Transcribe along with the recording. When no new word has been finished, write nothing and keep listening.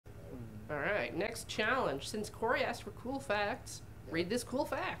All right, next challenge. Since Cori asked for cool facts, read this cool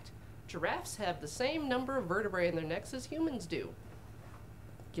fact. Giraffes have the same number of vertebrae in their necks as humans do.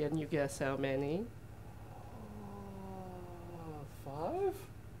 Can you guess how many? 5?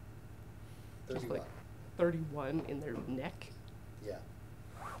 31. Like 31 in their neck? Yeah.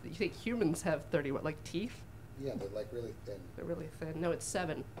 You think humans have 31, like teeth? Yeah, they're like really thin. They're really thin. No, it's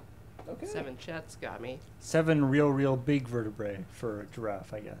 7. Okay. 7. Chet's got me. 7 real big vertebrae for a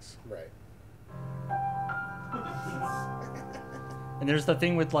giraffe, I guess. Right. And there's the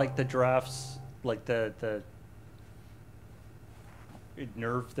thing with like the giraffes, like the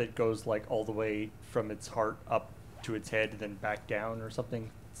nerve that goes like all the way from its heart up to its head and then back down or something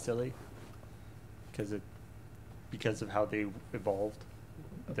silly. Because of how they evolved.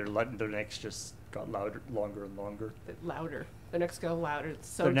 Their necks just got longer and longer. Louder. Their necks go louder. It's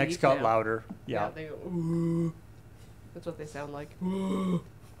so Their necks deep got now. louder. Yeah. They go, ooh. That's what they sound like. Ooh.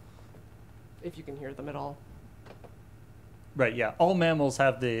 If you can hear them at all. Right, yeah. All mammals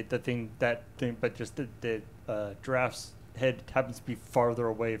have that thing, but just the giraffe's head happens to be farther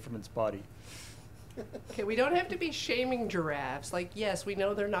away from its body. Okay, we don't have to be shaming giraffes. Like, yes, we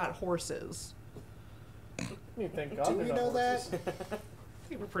know they're not horses. I mean, thank God Do they're we not know horses. that? I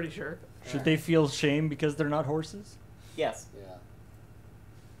think we're pretty sure. Should they feel shame because they're not horses? Yes. Yeah.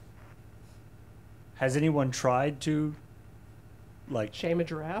 Has anyone tried to, like, Shame a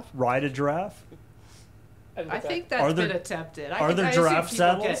giraffe? ride a giraffe? I think that's been attempted. Are there giraffe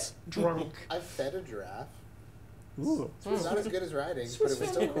saddles? Get drunk. I've fed a giraffe. Ooh. It's not as good as riding, but Swiss it was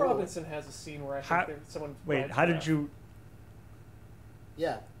still Family cool. Robinson has a scene where I think someone. Wait, how did you?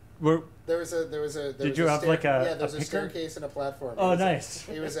 Yeah. Did you have like there was a a picker? staircase and a platform. Oh, nice.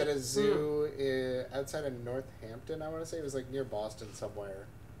 It was at a zoo outside of Northampton, I want to say. It was like near Boston somewhere.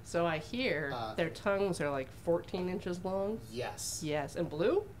 So I hear their tongues are like 14 inches long. Yes. Yes, and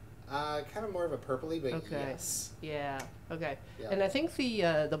blue? Kind of more of a purpley, but Okay. yes. Yeah. Okay. Yeah. And I think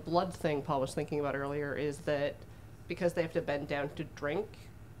the blood thing Paul was thinking about earlier is that because they have to bend down to drink,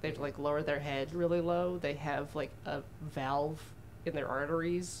 they have to like lower their head really low. They have like a valve in their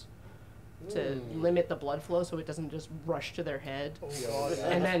arteries to limit the blood flow so it doesn't just rush to their head Oh, God.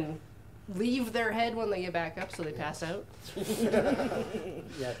 and then leave their head when they get back up so they pass out.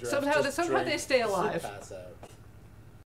 Yeah, Somehow they stay alive. Pass out.